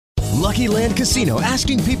Lucky Land Casino,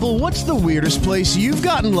 asking people, what's the weirdest place you've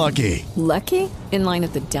gotten lucky? Lucky? In line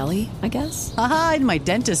at the deli, I guess? Aha, in my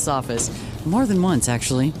dentist's office. More than once,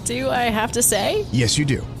 actually. Do I have to say? Yes, you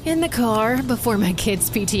do. In the car before my kids'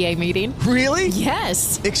 PTA meeting. Really?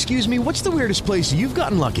 Yes. Excuse me, what's the weirdest place you've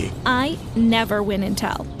gotten lucky? I never win and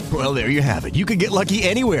tell. Well, there you have it. You can get lucky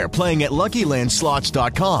anywhere, playing at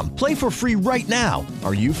LuckyLandSlots.com. Play for free right now.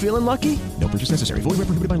 Are you feeling lucky? No purchase necessary. Void where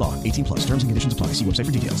prohibited by law. 18 plus. Terms and conditions apply. See website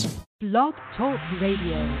for details. Blog Talk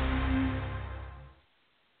Radio.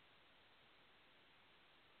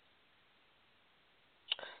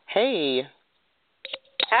 Hey.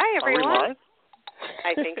 Hi, everyone. Are we live?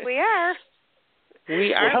 I think we are.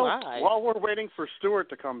 We are live. While we're waiting for Stuart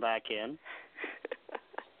to come back in.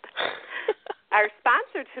 Our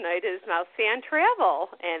sponsor tonight is Mouse Fan Travel,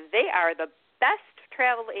 and they are the best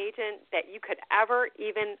travel agent that you could ever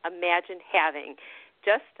even imagine having.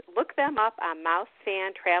 Just look them up on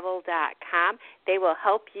mousefantravel.com. They will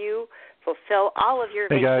help you fulfill all of your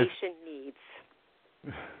vacation needs.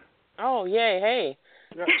 Oh, yay, hey.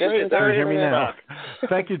 Yeah, Can you hear me now?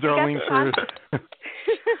 Thank you, Darlene, for...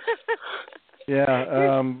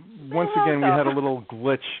 once again, we had a little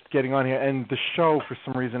glitch getting on here, and the show, for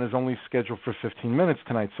some reason, is only scheduled for 15 minutes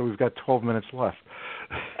tonight, so we've got 12 minutes left.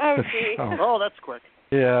 Oh, gee. Oh, that's quick.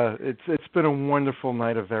 Yeah, it's been a wonderful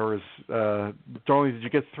night of errors. Darlene, did you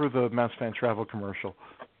get through the Mouse Fan Travel commercial?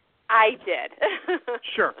 I did.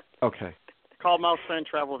 Sure. Okay. Call Mouse Fan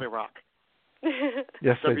Travel, they rock.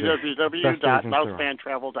 Yes, they do.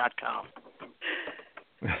 www.mousefantravel.com.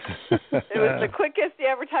 It was the quickest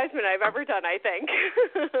advertisement I've ever done, I think.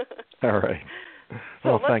 All right. So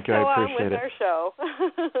Well, thank you. I appreciate it. Let's go on with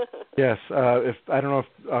our show. Yes.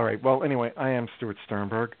 All right. Well, anyway, I am Stuart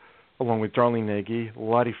Sternberg, along with Darlene Nagi,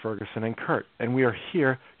 Lottie Ferguson, and Kurt. And we are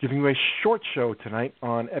here giving you a short show tonight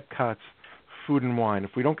on Epcot's Food and Wine.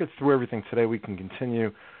 If we don't get through everything today, we can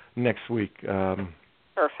continue next week.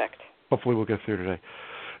 Perfect. Hopefully we'll get through today.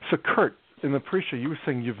 So, Kurt, in the pre-show, you were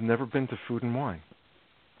saying you've never been to Food and Wine.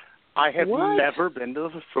 I have never been to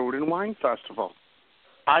the Food and Wine Festival.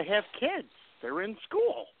 I have kids. They're in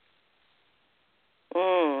school.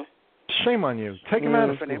 Shame on you. Take them out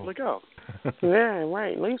of school. Been able to go. Yeah,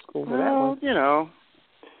 right. Leave school for that Well, one. you know,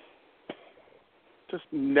 just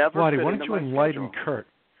never. Lottie, why don't you enlighten Kurt?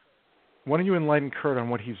 Why don't you enlighten Kurt on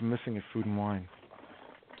what he's missing at Food and Wine?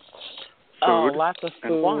 Lots of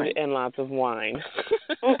food and lots of wine.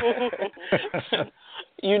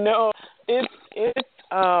 You know, it's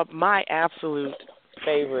my absolute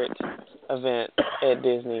favorite event at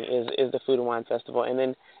Disney is the Food and Wine Festival, and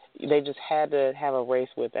then they just had to have a race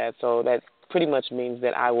with that, so that pretty much means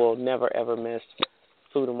that I will never ever miss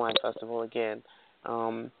Food and Wine Festival again.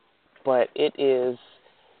 But it is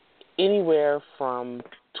anywhere from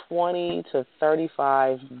 20 to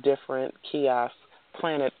 35 different kiosks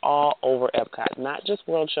planted all over Epcot, not just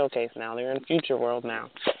World Showcase now. They're in Future World now.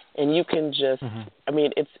 And you can just, I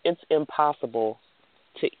mean, it's impossible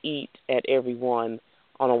to eat at every one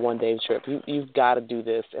on a one-day trip. You've got to do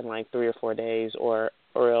this in like 3 or 4 days, or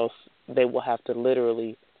else they will have to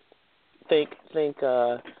literally think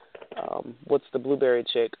what's the blueberry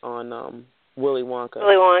chick on Willy Wonka?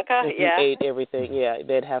 Willy Wonka, if you ate everything,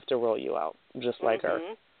 they'd have to roll you out, just like her.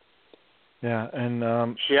 Yeah, and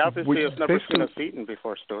she obviously has never seen us eaten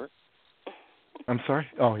before, Stuart. I'm sorry?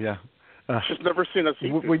 Oh, yeah. She's never seen us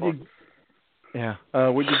eat before. What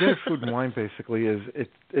you get at Food and Wine basically is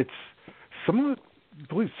it's some of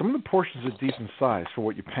the portions are decent size for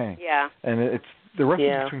what you're paying. Yeah. And it's the rest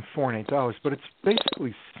is between $4 and $8, but it's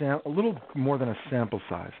basically a little more than a sample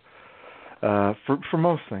size for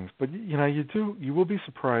most things. But you will be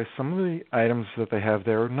surprised. Some of the items that they have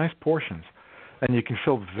there are nice portions. And you can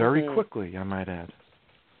fill very quickly, I might add.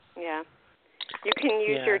 Yeah. You can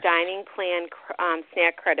use your dining plan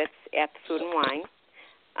snack credits at the Food and Wine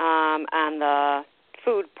on the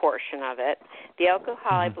food portion of it. The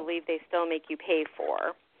alcohol, I believe, they still make you pay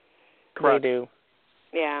for. Correct. They do.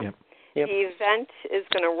 Yeah. Yep. The event is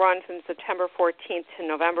going to run from September 14th to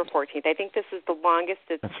November 14th. I think this is the longest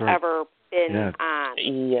it's ever been on.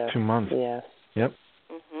 Yes. 2 months. Yes. Yep.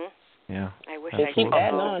 Yeah. I wish they I keep could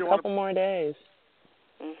adding on a couple more days.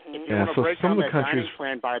 If you want to break down that dining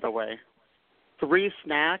plan, by the way, 3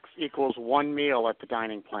 snacks equals 1 meal at the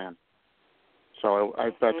dining plan. So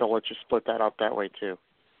I bet they'll let you split that up that way, too.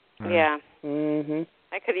 Yeah.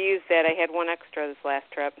 I could have used that. I had 1 extra this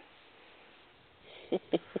last trip.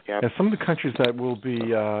 Some of the countries that will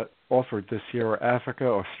be offered this year are Africa,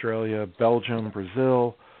 Australia, Belgium,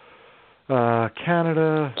 Brazil,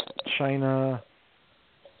 Canada, China,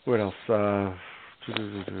 what else?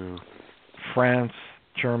 France,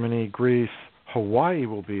 Germany, Greece, Hawaii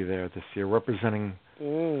will be there this year, representing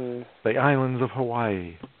the islands of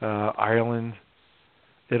Hawaii, Ireland,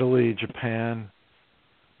 Italy, Japan,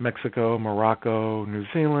 Mexico, Morocco, New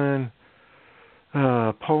Zealand,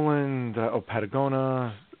 Poland,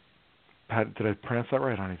 Patagonia. Did I pronounce that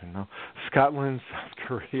right? I don't even know. Scotland, South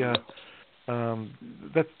Korea.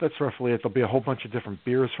 That's roughly it. There'll be a whole bunch of different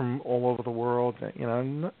beers from all over the world.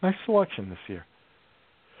 Nice selection this year.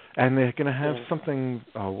 And they're going to have something.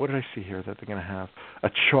 What did I see here that they're going to have? A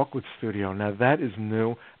chocolate studio. Now that is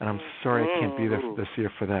new, and I'm sorry I can't be there this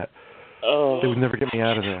year for that. They would never get me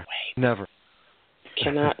out of there. Never.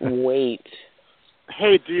 Cannot wait.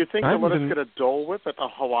 Hey, do you think they'll let us get a Dole Whip at the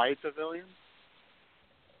Hawaii Pavilion?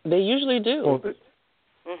 They usually do. Well,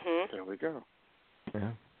 There we go.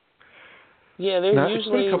 Yeah. Yeah, there's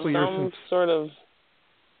usually some sort of.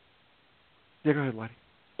 Yeah, go ahead, Lottie.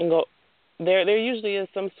 There usually is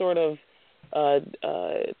some sort of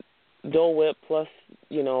Dole Whip plus,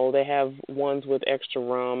 they have ones with extra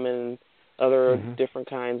rum and other different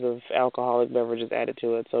kinds of alcoholic beverages added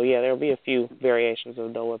to it. So, yeah, there'll be a few variations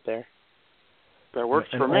of Dole Whip there. That works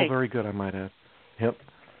for me. All very good, I might add. Yep.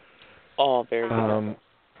 All very good.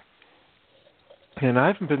 And I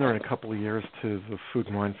haven't been there in a couple of years to the Food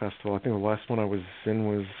and Wine Festival. I think the last one I was in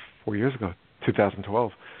was 4 years ago,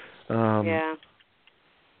 2012. Yeah.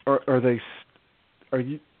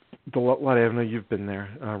 Lottie, I know you've been there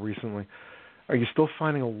recently. Are you still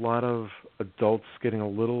finding a lot of adults getting a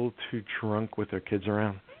little too drunk with their kids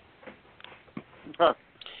around? Too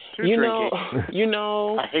drinky.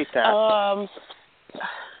 I hate that.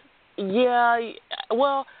 Yeah.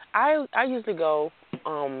 Well, I usually go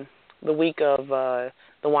the week of the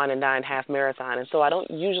Wine and Dine half marathon, and so I don't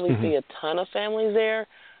usually see a ton of families there.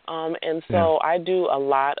 And so I do a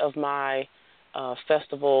lot of my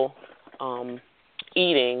festival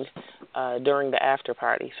eating during the after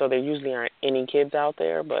party. So there usually aren't any kids out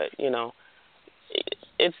there, but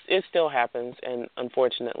it still happens, and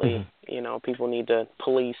unfortunately, people need to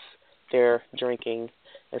police their drinking,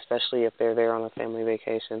 especially if they're there on a family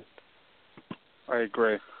vacation. I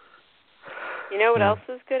agree. You know what else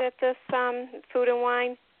is good at this Food and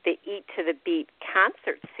Wine? The Eat to the Beat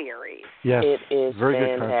concert series. Yes, it is very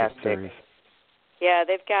fantastic. Good concert series. Yeah,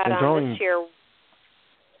 they've got this year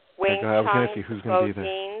Wing Chun,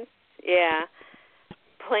 Beans,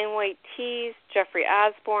 Plain White Teas, Jeffrey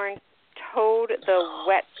Osborne, Toad the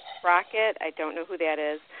Wet Rocket, I don't know who that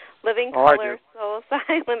is, Living Color, Soul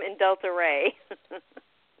Asylum, and Delta Ray.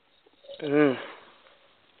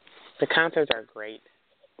 The concerts are great.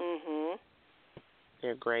 Mhm.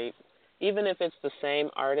 They're great. Even if it's the same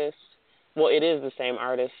artist, well, it is the same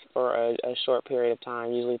artist for a short period of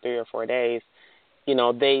time, usually 3 or 4 days,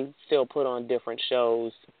 they still put on different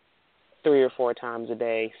shows 3 or 4 times a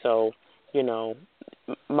day. So,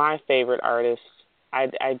 my favorite artists,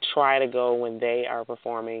 I try to go when they are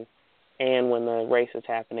performing and when the race is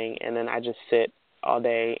happening, and then I just sit all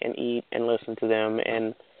day and eat and listen to them,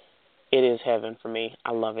 and it is heaven for me.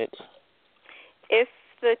 I love it. If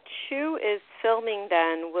the Chew is filming,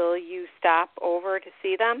 then will you stop over to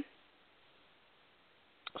see them?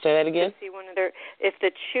 Say that again? To see one of their. If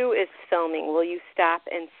the Chew is filming, will you stop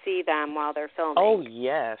and see them while they're filming? Oh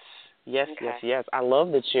yes, yes. I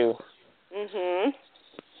love the Chew. Mhm.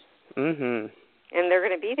 Mhm. And they're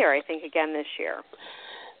going to be there, I think, again this year.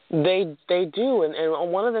 They do,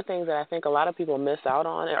 and one of the things that I think a lot of people miss out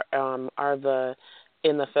on are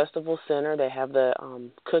in the festival center, they have the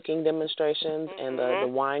cooking demonstrations and the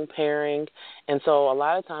wine pairing. And so a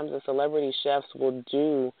lot of times the celebrity chefs will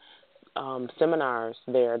do seminars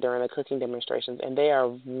there during the cooking demonstrations, and they are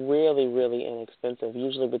really, really inexpensive,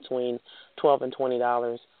 usually between $12 and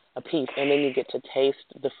 $20 a piece. And then you get to taste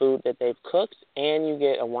the food that they've cooked, and you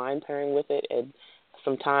get a wine pairing with it and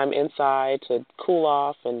some time inside to cool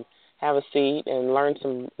off and have a seat and learn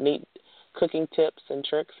some neat cooking tips and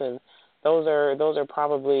tricks. And those are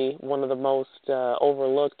probably one of the most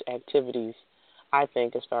overlooked activities, I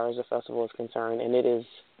think, as far as the festival is concerned. And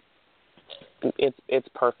it's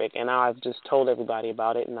perfect. And now I've just told everybody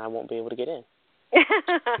about it, and I won't be able to get in.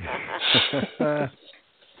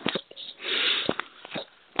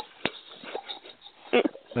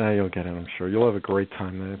 You'll get in, I'm sure. You'll have a great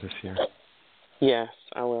time there this year. Yes,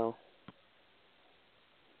 I will.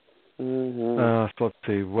 So let's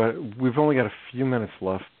see. We've only got a few minutes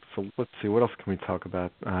left. So let's see, what else can we talk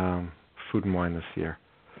about Food and Wine this year?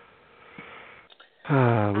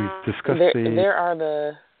 We've discussed There are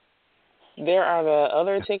the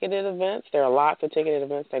other ticketed events. There are lots of ticketed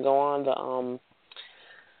events that go on.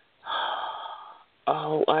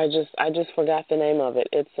 I just forgot the name of it.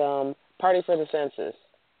 It's Party for the Senses.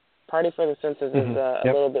 Party for the Senses is a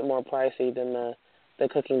little bit more pricey than the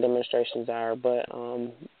cooking demonstrations are, but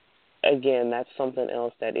again, that's something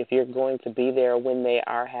else that if you're going to be there when they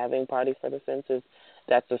are having Party for the Senses,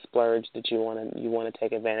 that's a splurge that you want to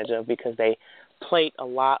take advantage of, because they plate a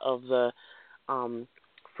lot of the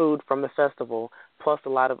food from the festival, plus a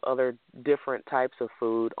lot of other different types of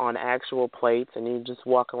food on actual plates, and you just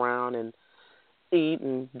walk around and eat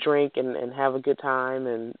and drink and have a good time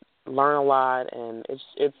and learn a lot, and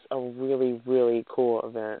it's a really, really cool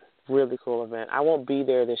event. Really cool event. I won't be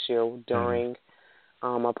there this year during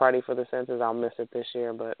a Party for the Senses. I'll miss it this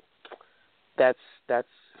year, but that's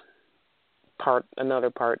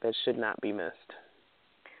another part that should not be missed.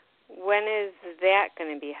 When is that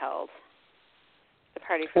going to be held? The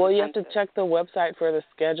Party for the Senses? Well, you have to check the website for the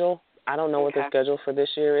schedule. I don't know what the schedule for this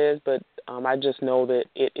year is, but I just know that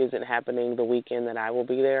it isn't happening the weekend that I will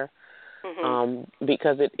be there,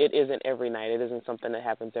 because it isn't every night. It isn't something that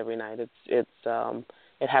happens every night.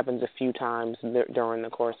 It happens a few times during the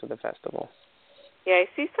course of the festival. Yeah, I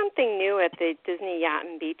see something new at the Disney Yacht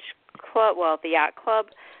and Beach Club. Well, the Yacht Club,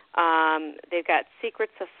 they've got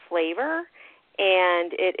Secrets of Flavor,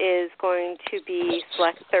 and it is going to be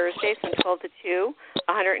select Thursdays from 12 to 2,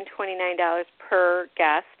 $129 per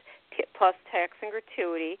guest, plus tax and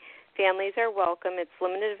gratuity. Families are welcome. It's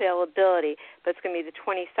limited availability, but it's going to be the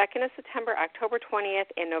 22nd of September, October 20th,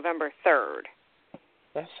 and November 3rd.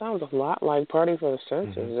 That sounds a lot like Party for the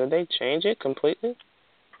Senses. Did they change it completely?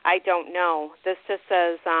 I don't know. This just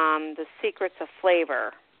says the Secrets of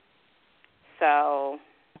Flavor. So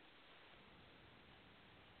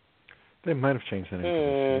they might have changed anything this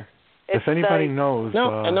year. If anybody knows,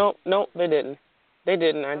 no, they didn't. They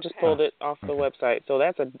didn't. I just pulled it off the website. So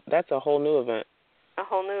that's a whole new event. A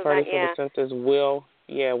whole new Party event. for the Senses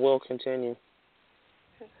will continue.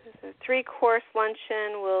 A 3-course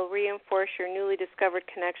luncheon will reinforce your newly discovered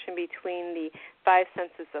connection between the 5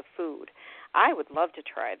 senses of food. I would love to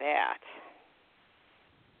try that.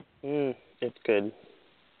 It's good.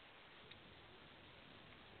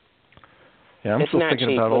 Yeah, I'm still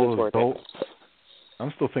thinking about all those Dole.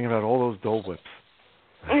 I'm still thinking about all those Dole Whips.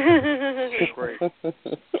 Great.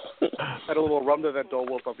 Add a little rum to that Dole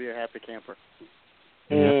Whip, I'll be a happy camper.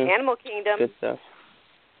 Animal Kingdom. Good stuff.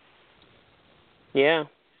 Yeah.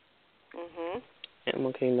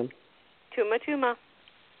 Animal Kingdom. Tuma. Tumu.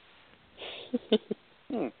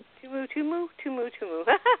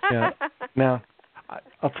 Yeah. Now,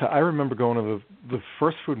 I'll tell you, I remember going to the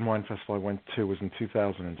first Food and Wine Festival I went to was in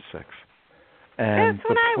 2006. And that's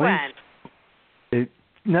when I went.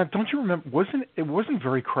 Now, don't you remember? It wasn't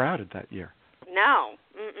very crowded that year? No.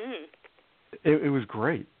 It was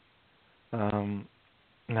great. Now,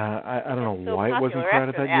 I don't know why it wasn't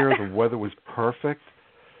crowded that year. The weather was perfect,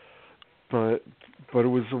 but it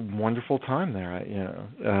was a wonderful time there.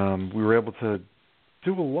 We were able to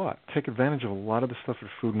do a lot, take advantage of a lot of the stuff at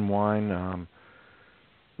Food and Wine.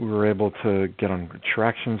 We were able to get on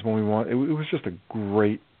attractions when we wanted. It was just a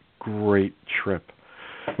great trip.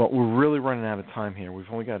 But we're really running out of time here. We've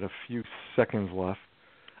only got a few seconds left.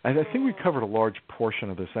 I think we covered a large portion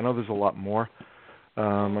of this. I know there's a lot more.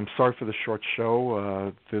 I'm sorry for the short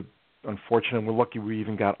show. Unfortunately, we're lucky we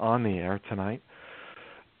even got on the air tonight.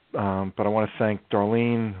 But I want to thank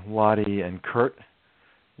Darlene, Lottie, and Kurt.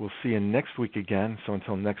 We'll see you next week again. So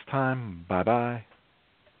until next time, bye-bye.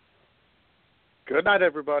 Good night,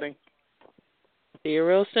 everybody. See you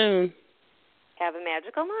real soon. Have a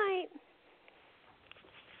magical night.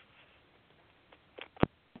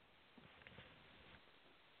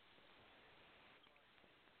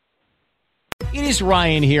 It is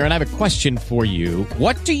Ryan here, and I have a question for you.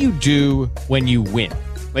 What do you do when you win?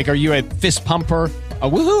 Like, are you a fist pumper, a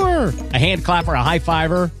woohooer, a hand clapper, a high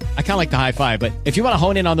fiver? I kind of like the high five, but if you want to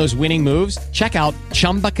hone in on those winning moves, check out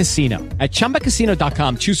Chumba Casino. At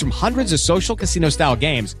ChumbaCasino.com, choose from hundreds of social casino-style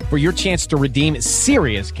games for your chance to redeem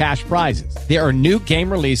serious cash prizes. There are new game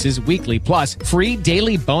releases weekly, plus free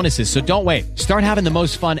daily bonuses, so don't wait. Start having the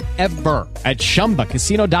most fun ever at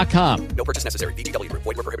ChumbaCasino.com. No purchase necessary. WDW. Void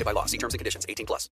where prohibited by law. See terms and conditions. 18+.